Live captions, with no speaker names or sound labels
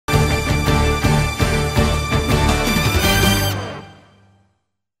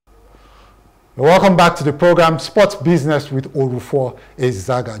Welcome back to the program Sports Business with Orufuo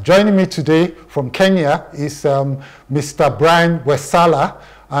Ezaga. Joining me today from Kenya is Mr. Brian Wasaala,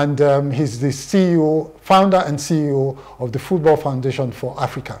 and he's the founder and CEO of the Football Foundation for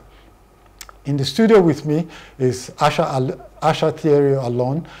Africa. In the studio with me is Asher Thierry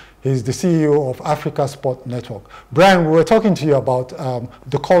Alon. He's the CEO of Africa Sport Network. Brian, we were talking to you about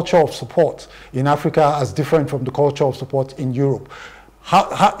the culture of support in Africa as different from the culture of support in Europe.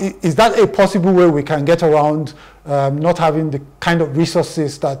 How is that a possible way we can get around not having the kind of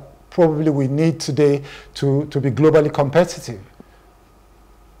resources that probably we need today to be globally competitive?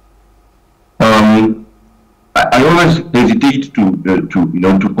 I always hesitate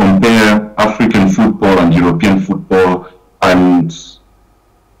to compare African football and European football and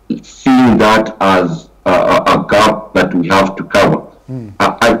seeing that as a gap that we have to cover.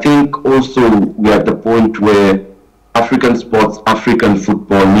 I think also we're at the point where African sports, African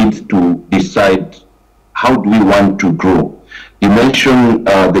football needs to decide how do we want to grow. You mentioned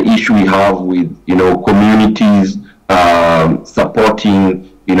the issue we have with communities supporting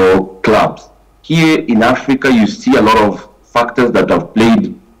clubs. Here in Africa, you see a lot of factors that have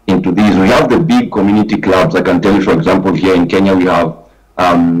played into these. We have the big community clubs. I can tell you, for example, here in Kenya we have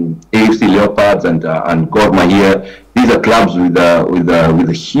AFC Leopards and Gor Mahia. These are clubs with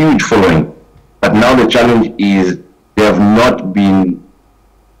a huge following. But now the challenge is they have not been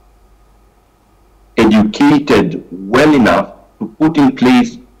educated well enough to put in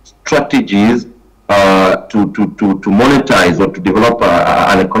place strategies to monetize or to develop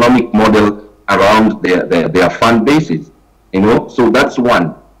an economic model around their fan bases. So that's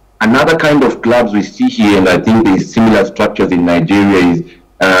one. Another kind of clubs we see here, and I think there's similar structures in Nigeria, is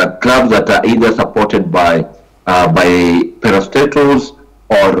clubs that are either supported by parastatals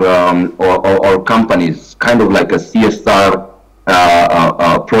or companies, kind of like a CSR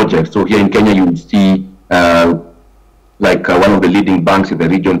project. So here in Kenya, you see one of the leading banks in the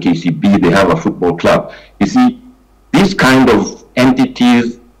region, KCB, they have a football club. You see, these kind of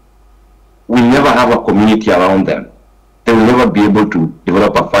entities will never have a community around them. They will never be able to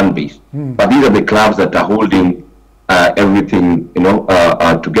develop a fan base. But these are the clubs that are holding everything,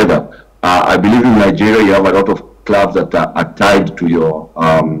 together. I believe in Nigeria, you have a lot of clubs that are tied to your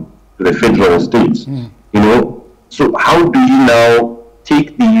to the federal states. So how do you now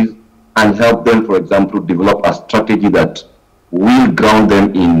take these and help them, for example, develop a strategy that will ground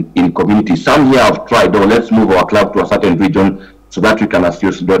them in communities? Some here have tried, let's move our club to a certain region so that we can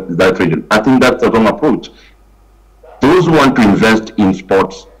associate that region. I think that's the wrong approach. Those who want to invest in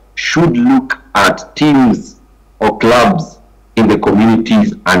sports should look at teams or clubs in the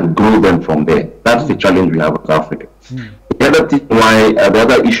communities and grow them from there. That's the challenge we have as Africa. The other thing the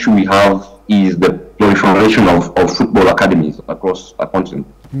other issue we have is the proliferation of football academies across the continent.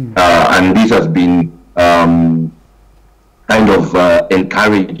 And this has been kind of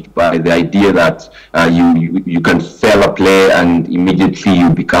encouraged by the idea that you can sell a player and immediately you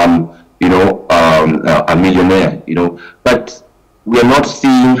become a millionaire. But we are not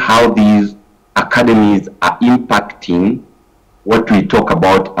seeing how these academies are impacting what we talk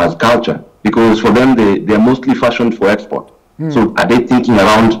about as culture, because for them they are mostly fashioned for export. So are they thinking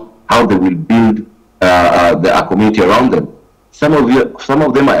around how they will build a community around them? Some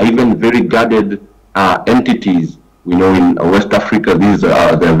of them are even very guarded entities. In West Africa, these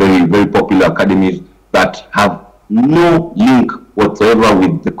are the very, very popular academies that have no link whatsoever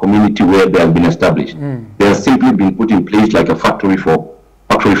with the community where they have been established. They have simply been put in place like a factory for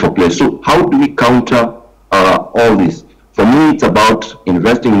players. So how do we counter all this? For me, it's about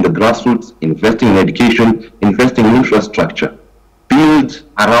investing in the grassroots, investing in education, investing in infrastructure, build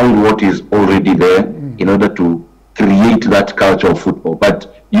around what is already there in order to create that culture of football.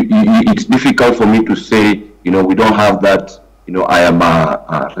 But it's difficult for me to say, we don't have that, I am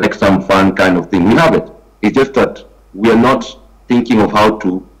a Wrexham fan kind of thing. We have it. It's just that we are not thinking of how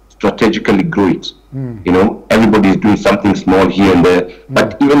to strategically grow it. Everybody is doing something small here and there.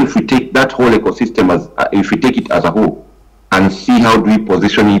 But even if we take that whole ecosystem if we take it as a whole and see how do we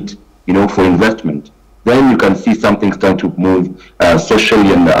position it, for investment, then you can see something starting to move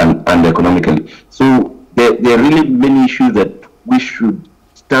socially and economically. So there are really many issues that we should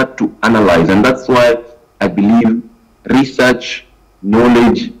start to analyze, and that's why I believe research,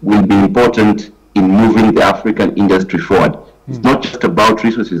 knowledge will be important in moving the African industry forward. It's not just about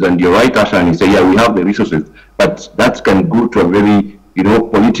resources, and you're right, Asha, and you say, yeah, we have the resources, but that can go to a very,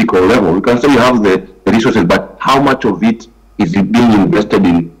 political level. You can say you have the resources, but how much of it is being invested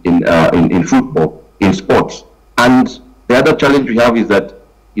in football, in sports? And the other challenge we have is that,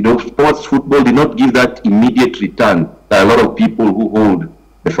 football did not give that immediate return that a lot of people who hold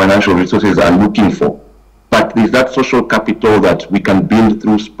the financial resources are looking for. But there's that social capital that we can build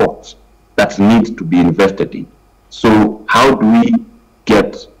through sports that needs to be invested in. So how do we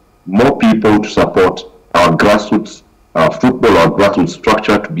get more people to support our grassroots football, our grassroots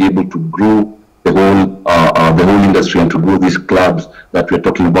structure, to be able to grow the whole industry and to grow these clubs that we're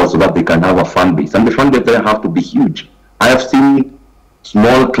talking about, so that they can have a fan base. And the fan base there have to be huge. I have seen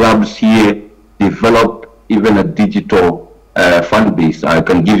small clubs here develop even a digital fan base. I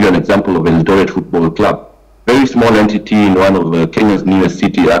can give you an example of Eldoret Football Club. Very small entity in one of Kenya's newest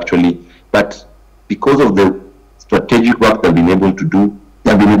cities, actually. But because of the strategic work they've been able to do,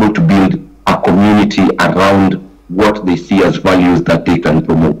 they've been able to build a community around what they see as values that they can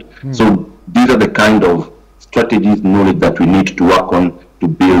promote. So these are the kind of strategies, knowledge that we need to work on to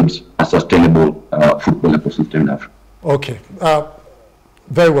build a sustainable football ecosystem in Africa. Okay,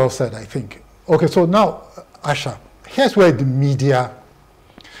 very well said, I think. Okay, so now, Asher, here's where the media,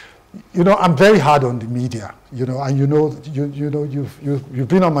 you know, I'm very hard on the media, you know, and you've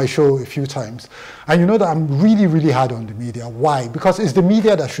been on my show a few times, and you know that I'm really, really hard on the media. Why? Because it's the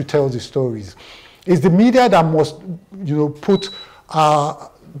media that should tell the stories. It's the media that must, you know,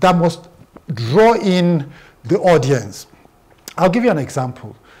 that must draw in the audience. I'll give you an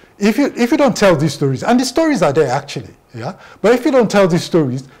example. If you don't tell these stories, and the stories are there actually, yeah, but if you don't tell these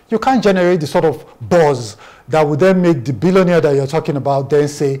stories, you can't generate the sort of buzz that would then make the billionaire that you're talking about then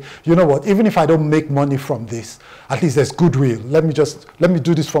say, you know what, even if I don't make money from this, at least there's goodwill. Let me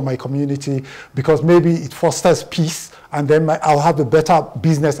do this for my community, because maybe it fosters peace, and then I'll have a better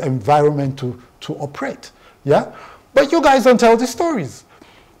business environment to operate. Yeah, but you guys don't tell the stories.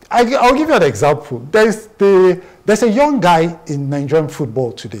 I'll give you an example. There's a young guy in Nigerian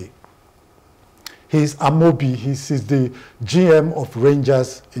football today. He's Amobi. He's the GM of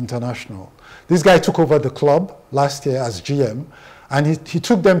Rangers International. This guy took over the club last year as GM, and he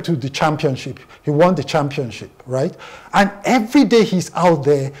took them to the championship. He won the championship, right? And every day he's out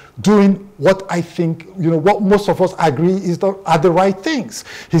there doing what I think, you know, what most of us agree are the right things.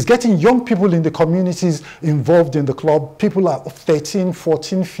 He's getting young people in the communities involved in the club. People are 13,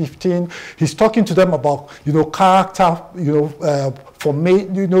 14, 15. He's talking to them about, you know, character, you know,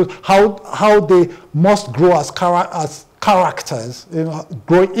 you know, how they must grow as characters, you know,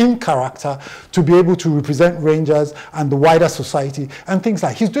 grow in character to be able to represent Rangers and the wider society and things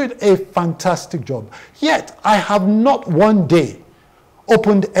like that. He's doing a fantastic job. Yet, I have not one day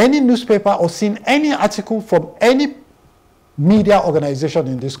opened any newspaper or seen any article from any media organization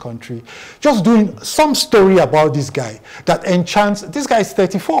in this country just doing some story about this guy that enchants. This guy is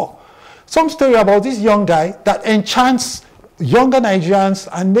 34. Some story about this young guy that enchants younger Nigerians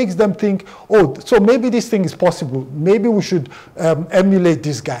and makes them think, oh, so maybe this thing is possible. Maybe we should emulate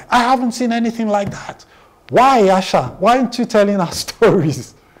this guy. I haven't seen anything like that. Why, Asher? Why aren't you telling our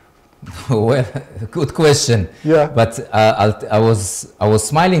stories? Well, good question. Yeah. But I was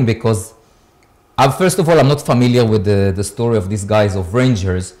smiling because, first of all, I'm not familiar with the story of these guys of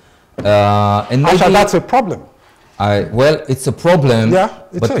Rangers. And maybe, Asher, that's a problem. Well, it's a problem. Yeah,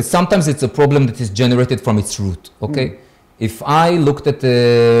 but sometimes it's a problem that is generated from its root. Okay. If I looked at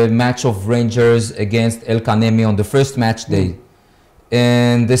the match of Rangers against El Kanemi on the first match day,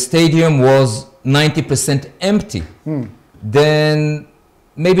 and the stadium was 90% empty, then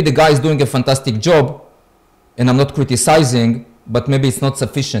maybe the guy is doing a fantastic job, and I'm not criticizing, but maybe it's not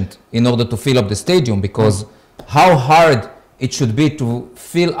sufficient in order to fill up the stadium, because how hard it should be to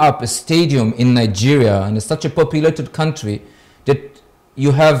fill up a stadium in Nigeria, in such a populated country, that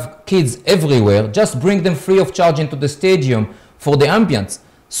you have kids everywhere. Just bring them free of charge into the stadium for the ambience.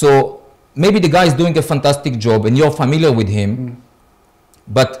 So maybe the guy is doing a fantastic job and you're familiar with him,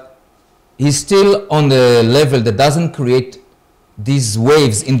 but he's still on the level that doesn't create these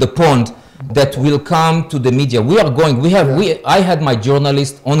waves in the pond that will come to the media. I had my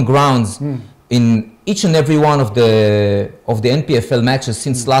journalists on grounds in each and every one of the NPFL matches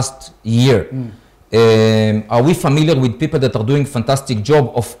since last year. Are we familiar with people that are doing fantastic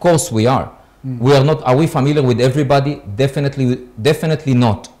job? Of course we are. We are not. Are we familiar with everybody? Definitely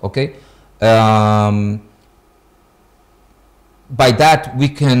not. Okay. By that we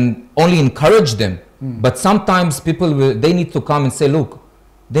can only encourage them. But sometimes people they need to come and say, look,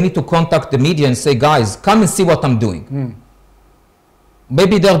 they need to contact the media and say, guys, come and see what I'm doing.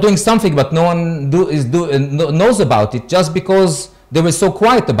 Maybe they're doing something, but no one knows about it just because they were so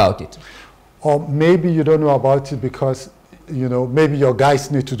quiet about it. Or maybe you don't know about it because, you know, maybe your guys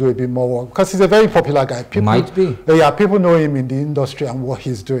need to do a bit more work. Because he's a very popular guy. People, might be. Yeah, people know him in the industry and what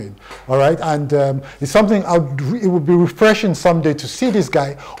he's doing. All right? And it's something, it would be refreshing someday to see this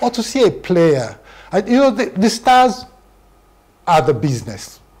guy or to see a player. And, you know, the stars are the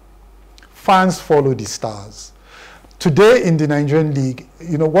business. fans follow the stars. Today in the Nigerian league,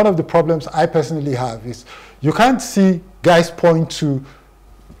 you know, one of the problems I personally have is you can't see guys point to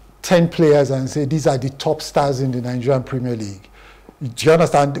 10 players and say these are the top stars in the Nigerian Premier League. Do you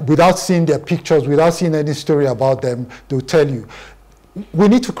understand? Without seeing their pictures, without seeing any story about them, they'll tell you. We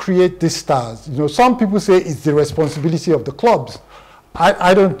need to create these stars. You know, some people say it's the responsibility of the clubs.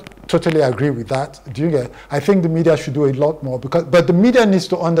 I don't totally agree with that. Do you get? I think the media should do a lot more, but the media needs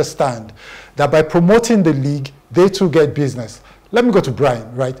to understand that by promoting the league, they too get business. Let me go to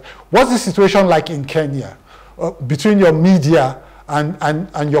Brian, right? What's the situation like in Kenya between your media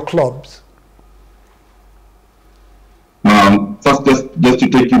and your clubs? First, just to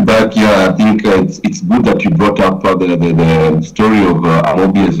take you back here, I think it's good that you brought up the story of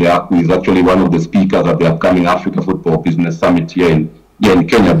Amobi Ezaga, who is actually one of the speakers at the upcoming Africa Football Business Summit here in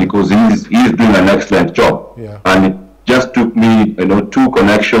Kenya, because he's doing an excellent job. Yeah. And it just took me, you know, 2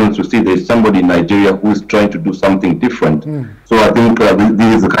 connections to see there's somebody in Nigeria who is trying to do something different. So I think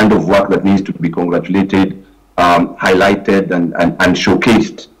this is the kind of work that needs to be congratulated, highlighted, and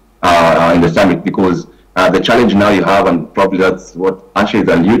showcased in the summit, because the challenge now you have, and probably that's what Asher is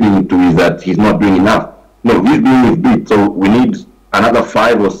alluding to, is that he's not doing enough. No, he's doing his bit. So we need another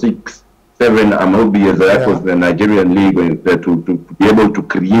 5 or 6, 7 Amobi as the Nigerian league to be able to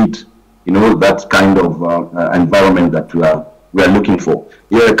create, you know, that kind of environment that we are looking for.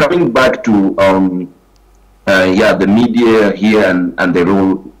 Yeah, coming back to the media here and the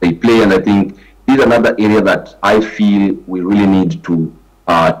role they play, and I think this is another area that I feel we really need to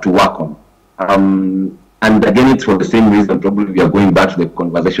work on. And again, it's for the same reason, probably we are going back to the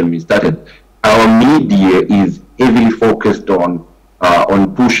conversation we started. Our media is heavily focused on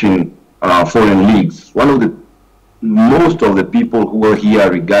pushing foreign leagues. Most of the people who are here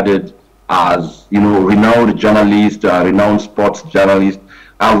are regarded as, you know, renowned journalists, renowned sports journalists,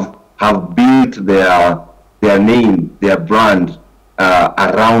 have built their name, their brand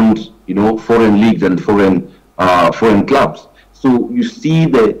around, you know, foreign leagues and foreign clubs. So you see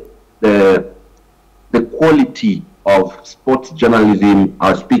the quality of sports journalism.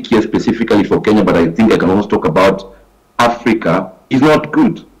 I'll speak here specifically for Kenya, but I think I can also talk about Africa, is not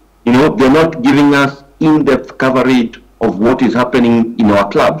good. You know, they're not giving us in-depth coverage of what is happening in our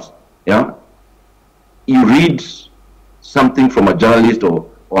clubs. Yeah, you read something from a journalist or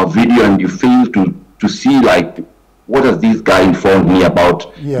a video, and you fail to see, like, what has this guy informed me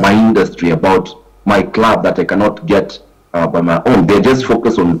about my industry, about my club that I cannot get by my own. They just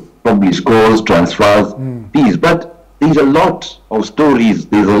focus on probably scores, transfers, fees, but there's a lot of stories.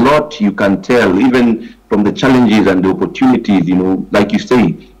 There's a lot you can tell, even from the challenges and the opportunities. You know, like you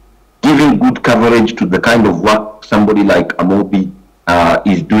say, giving good coverage to the kind of work somebody like Amobi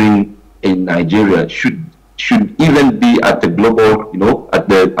is doing in Nigeria should even be at the global, you know, at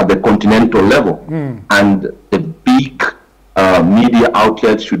the continental level, and the big media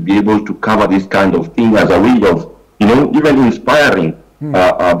outlets should be able to cover this kind of thing as a way of, you know, even inspiring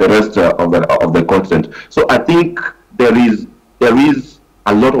the rest of the continent. So I think there is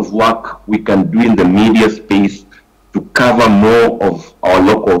a lot of work we can do in the media space to cover more of our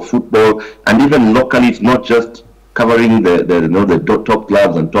local football, and even locally, it's not just covering the top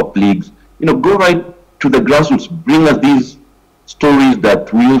clubs and top leagues. You know, go right to the grassroots, bring us these stories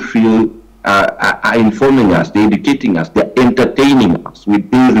that we feel are informing us, they're educating us, they're entertaining us with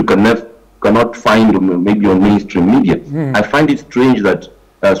things you cannot find maybe on mainstream media. I find it strange that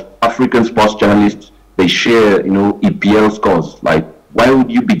African sports journalists, they share, you know, EPL scores. Like, why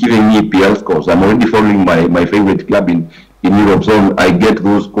would you be giving me EPL scores? I'm already following my favorite club in Europe, so I get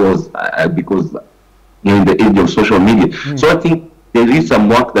those scores because, you know, in the age of social media. So I think there is some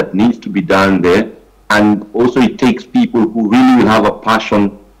work that needs to be done there, and also it takes people who really will have a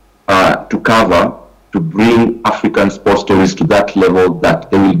passion to cover, to bring African sports stories to that level that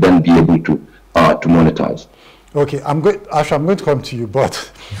they will then be able to monetize. Okay, Asher, I'm going to come to you,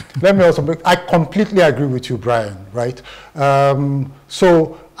 but let me also I completely agree with you, Brian, right?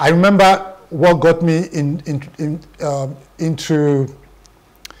 So I remember what got me into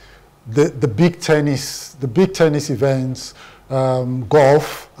the big tennis events,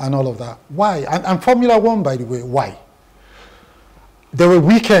 golf and all of that. Why? And Formula One, by the way, why? There were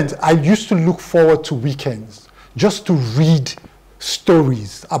weekends. I used to look forward to weekends just to read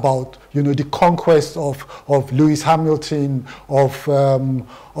stories about, you know, the conquest of Lewis Hamilton, of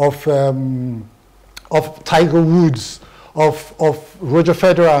Tiger Woods, of Roger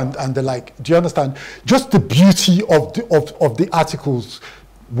Federer and the like. Do you understand? Just the beauty of the articles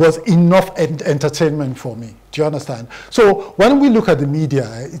was enough entertainment for me. Do you understand? So when we look at the media,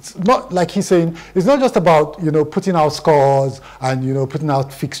 it's not like he's saying, it's not just about, you know, putting out scores and, you know, putting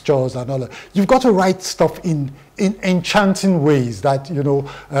out fixtures and all that. You've got to write stuff in enchanting ways that, you know,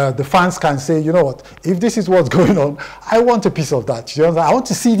 the fans can say, you know what, if this is what's going on, I want a piece of that. You know, I want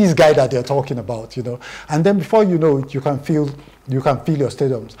to see this guy that they're talking about, you know. And then before you know it, you can feel your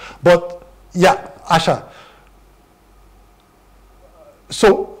stadiums. But yeah, Asher.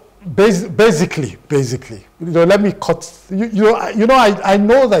 So basically, you know, let me cut. I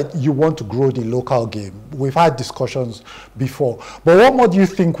know that you want to grow the local game. We've had discussions before, but what more do you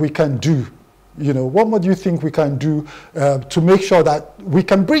think we can do? You know, what more do you think we can do to make sure that we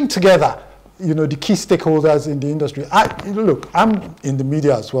can bring together, you know, the key stakeholders in the industry? Look, I'm in the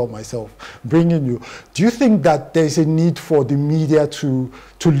media as well myself, bringing you. Do you think that there's a need for the media to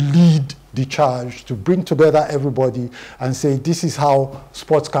lead the charge, to bring together everybody and say this is how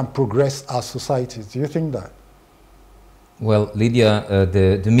sports can progress our societies? Do you think that? Well, Lydia,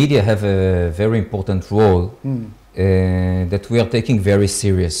 the media have a very important role that we are taking very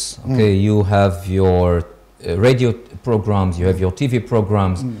serious. Okay, you have your radio programs, you have your TV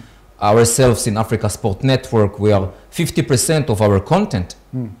programs. Ourselves in Africa Sport Network, we are 50% of our content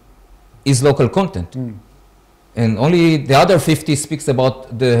is local content. And only the other 50 speaks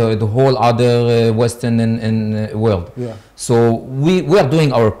about the whole other Western and world. Yeah. So we are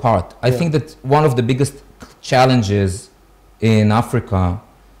doing our part. I think that one of the biggest challenges in Africa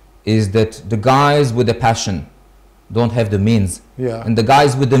is that the guys with the passion don't have the means. Yeah. And the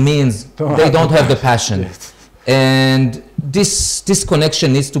guys with the means, they don't have the passion. Yes. And this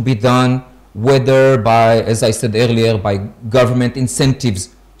connection needs to be done, whether by, as I said earlier, by government incentives.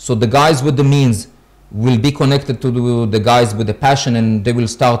 So the guys with the means will be connected to the guys with the passion, and they will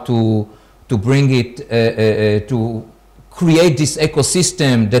start to bring it, to create this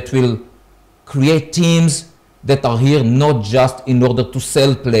ecosystem that will create teams that are here not just in order to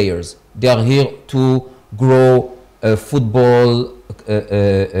sell players. They are here to grow football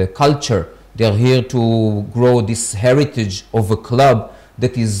culture. They are here to grow this heritage of a club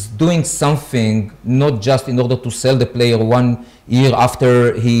that is doing something not just in order to sell the player 1 year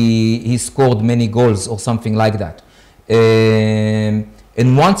after he scored many goals or something like that. And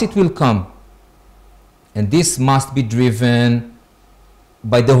once it will come, and this must be driven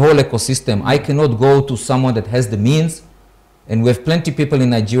by the whole ecosystem. I cannot go to someone that has the means, and we have plenty of people in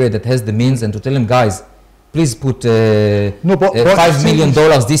Nigeria that has the means, and to tell them, guys, please put $5 million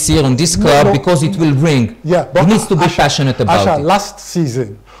this year on this club because it will bring. Yeah, but it needs to be passionate about Asher, it. last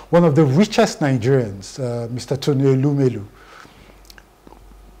season, one of the richest Nigerians, Mr. Tony Elumelu,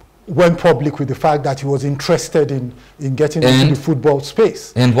 went public with the fact that he was interested in getting into the football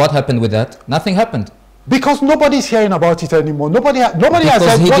space. And what happened with that? Nothing happened. Because nobody's hearing about it anymore. Nobody has said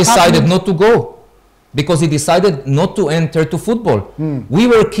because he decided not to go. Because he decided not to enter to football. We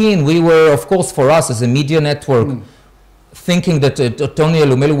were keen. We were, of course, for us as a media network, thinking that Tony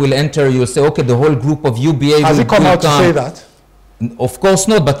Elumelu will enter. You'll say, okay, the whole group of UBA has he come out to say that? Of course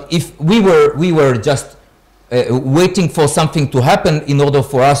not. But if we were just waiting for something to happen in order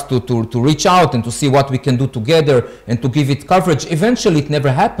for us to reach out and to see what we can do together and to give it coverage. Eventually, it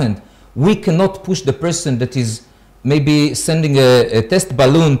never happened. We cannot push the person that is maybe sending a test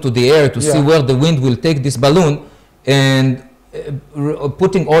balloon to the air to see where the wind will take this balloon and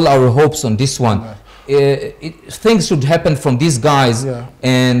putting all our hopes on this one. Things should happen from these guys.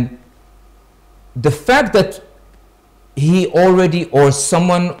 And the fact that he already or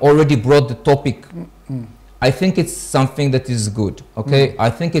someone already brought the topic, I think it's something that is good. Okay, I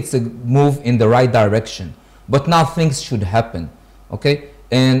think it's a move in the right direction. But now things should happen. Okay,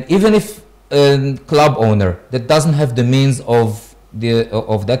 and even if a club owner that doesn't have the means of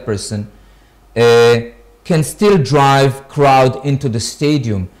that person can still drive crowd into the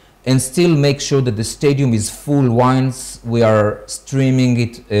stadium and still make sure that the stadium is full once we are streaming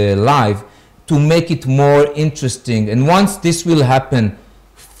it live, to make it more interesting. And once this will happen,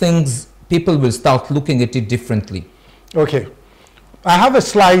 people will start looking at it differently. Okay. I have a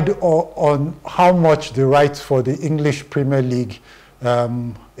slide on how much the rights for the English Premier League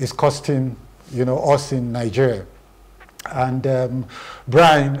is costing, you know, us in Nigeria. And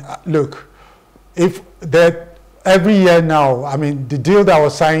Brian, look, if that every year now, I mean, the deal that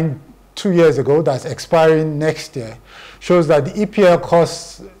was signed 2 years ago that's expiring next year shows that the EPL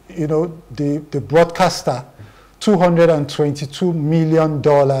costs, you know, the broadcaster $222 million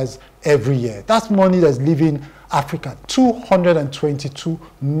every year. That's money that's leaving Africa, $222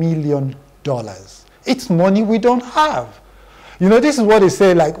 million. It's money we don't have. You know, this is what they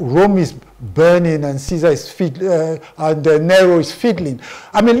say, like Rome is burning and Caesar is and Nero is fiddling.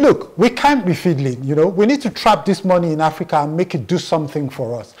 I mean, look, we can't be fiddling, you know. We need to trap this money in Africa and make it do something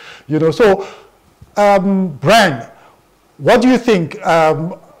for us, you know. So, Brian, what do you think?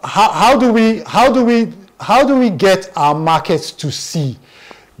 How do we get our markets to see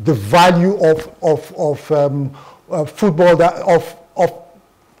the value of football, of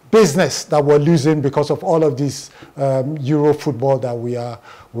business that we're losing because of all of this Euro football that we are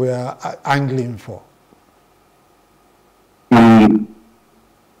angling for? Yeah,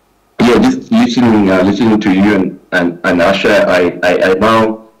 just listening to you and Asher,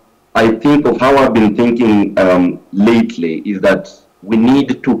 I think of how I've been thinking lately is that we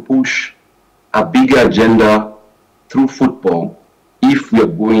need to push a bigger agenda through football if we are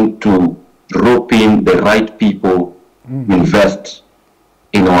going to rope in the right people to invest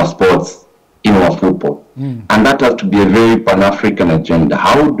in our sports, in our football. And that has to be a very Pan-African agenda.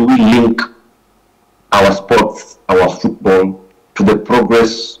 How do we link our sports, our football, to the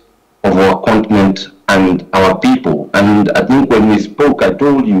progress of our continent and our people? And I think when we spoke, I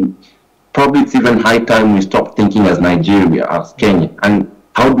told you, probably it's even high time we stop thinking as Nigeria, as Kenya. And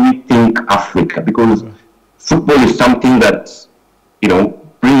how do we think Africa? Because football is something that, you know,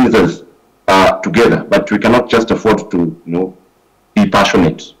 brings us together, but we cannot just afford to, you know, be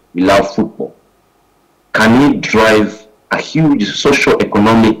passionate. We love football. Can we drive a huge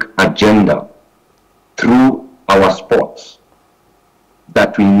socio-economic agenda through our sports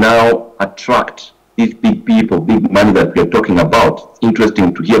that will now attract these big people, big money that we are talking about? It's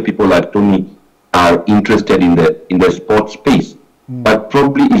interesting to hear people like Tony are interested in the sports space. But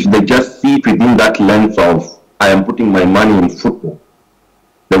probably if they just see it within that lens of, I am putting my money in football,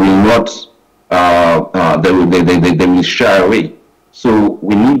 they will not, they will shy away. So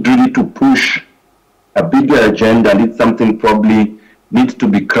we need really to push a bigger agenda, and it's something probably needs to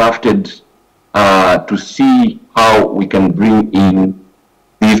be crafted to see how we can bring in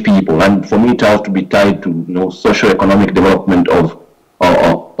these people. And for me, it has to be tied to, you know, socio-economic development of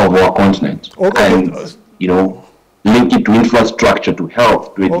our continent. Okay. And, you know, link it to infrastructure, to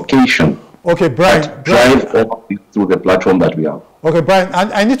health, to education. Okay, Brian. Drive all through the platform that we have. Okay, Brian,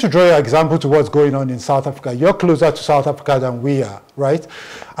 I need to draw your example to what's going on in South Africa. You're closer to South Africa than we are, right?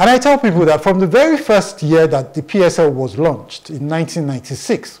 And I tell people that from the very first year that the PSL was launched in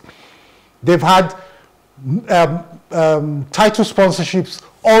 1996, they've had title sponsorships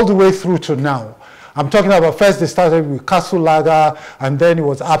all the way through to now. I'm talking about, first they started with Castle Lager, and then it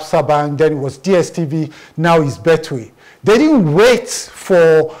was Absa Bank, then it was DSTV, now it's Betway. They didn't wait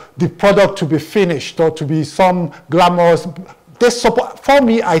for the product to be finished or to be some glamorous. They support. For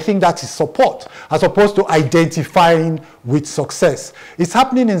me, I think that is support as opposed to identifying with success. It's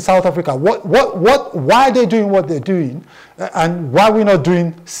happening in South Africa. Why are they doing what they're doing, and why are we not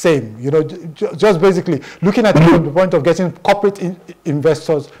doing same? You know, just basically looking at it from the point of getting corporate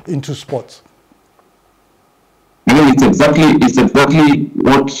investors into sports. I mean, it's exactly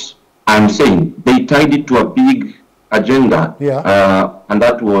what I'm saying. They tied it to a big agenda, and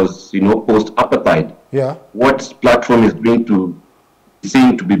that was, you know, post-apartheid. Yeah. What platform is going to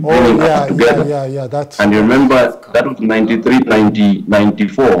seem to be bringing us together? That's. And you remember that was 93,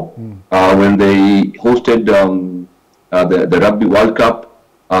 94 when they hosted the Rugby World Cup.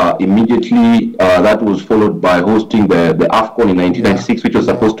 Immediately, that was followed by hosting the AFCON in 1996, which was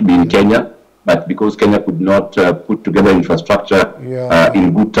supposed to be in Kenya. But because Kenya could not put together infrastructure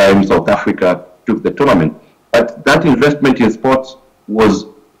in good time, South Africa took the tournament. But that investment in sports was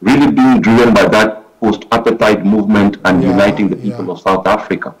really being driven by that post-apartheid movement and uniting the people of South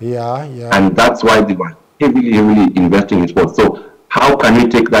Africa. And that's why they were heavily investing in sports. So how can we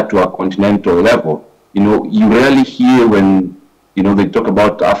take that to a continental level? You know, you rarely hear when, you know, they talk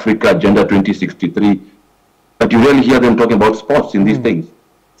about Africa Agenda 2063, but you rarely hear them talking about sports in these things.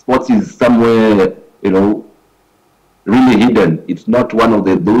 Sports is somewhere, you know, really hidden. It's not one of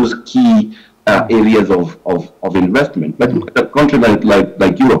those key areas of investment. But look at a country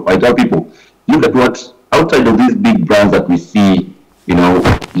like Europe. I tell people, look at what, outside of these big brands that we see, you know,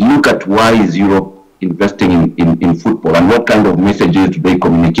 look at why is Europe investing in football and what kind of messages do they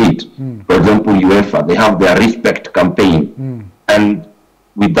communicate. For example, UEFA, they have their respect campaign. And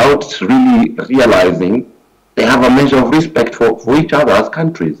without really realizing, they have a measure of respect for each other as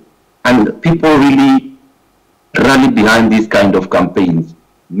countries. And people really rally behind these kind of campaigns.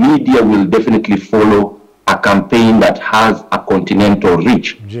 Media will definitely follow a campaign that has a continental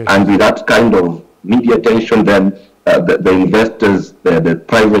reach. And with that kind of media attention, then the investors, the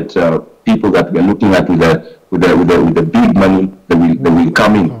private people that we're looking at with the big money, they will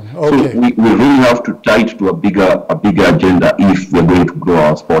come in. So we really have to tie it to a bigger agenda if we're going to grow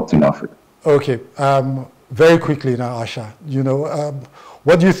our sports in Africa. Okay, very quickly now, Asher, you know,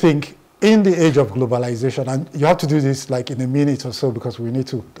 what do you think in the age of globalization, and you have to do this like in a minute or so because we need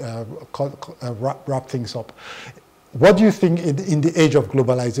to wrap things up. What do you think in the age of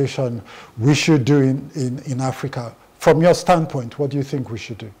globalization we should do in Africa? From your standpoint, what do you think we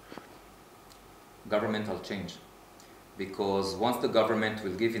should do? Governmental change. Because once the government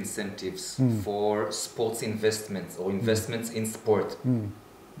will give incentives for sports investments or investments in sport,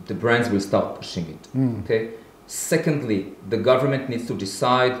 the brands will start pushing it. Okay. Secondly, the government needs to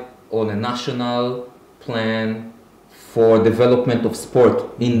decide on a national plan for development of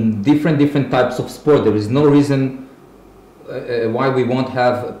sport in different types of sport. There is no reason why we won't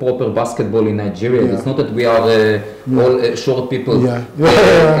have proper basketball in Nigeria. Yeah. It's not that we are all short people.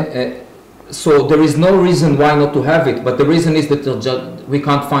 So there is no reason why not to have it, but the reason is that we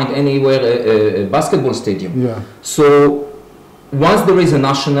can't find anywhere a basketball stadium. Yeah. So once there is a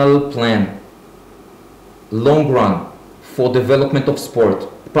national plan, long run, for development of sport,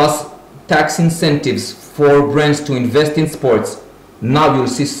 plus tax incentives for brands to invest in sports, now you'll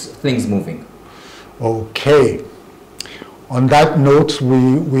see things moving. Okay. On that note,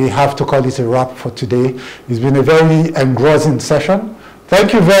 we have to call it a wrap for today. It's been a very engrossing session.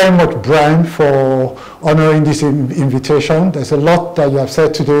 Thank you very much, Brian, for honoring this invitation. There's a lot that you have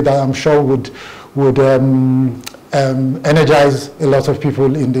said today that I'm sure would energize a lot of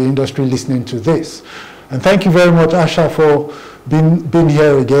people in the industry listening to this. And thank you very much, Asher, for being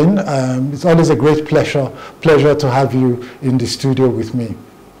here again. It's always a great pleasure to have you in the studio with me.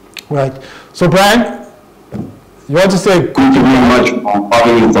 Right. So, Brian, you want to say? Thank you very much for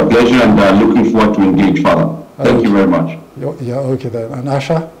having me. It's a pleasure, and looking forward to engage further. Thank you very much. Yeah, okay then. And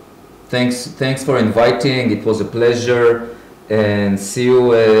Asher? Thanks for inviting. It was a pleasure, and see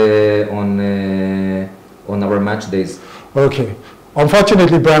you on our match days. Okay.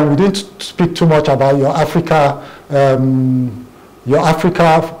 Unfortunately, Brian, we didn't speak too much about your Africa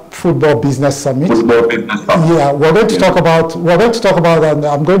Football Business Summit. Yeah, we're going to talk about that, and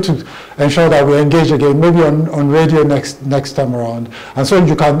I'm going to ensure that we engage again, maybe on radio next time around, and so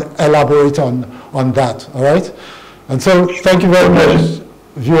you can elaborate on that. All right. And so, thank you very much,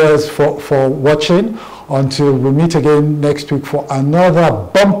 viewers, for watching. Until we meet again next week for another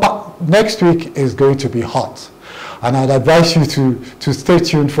bumper. Next week is going to be hot. And I'd advise you to stay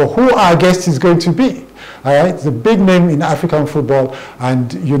tuned for who our guest is going to be. All right, it's a big name in African football,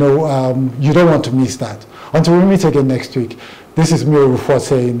 and you know you don't want to miss that. Until we meet again next week, this is me, Orufuo,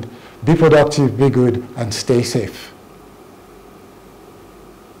 saying, be productive, be good, and stay safe.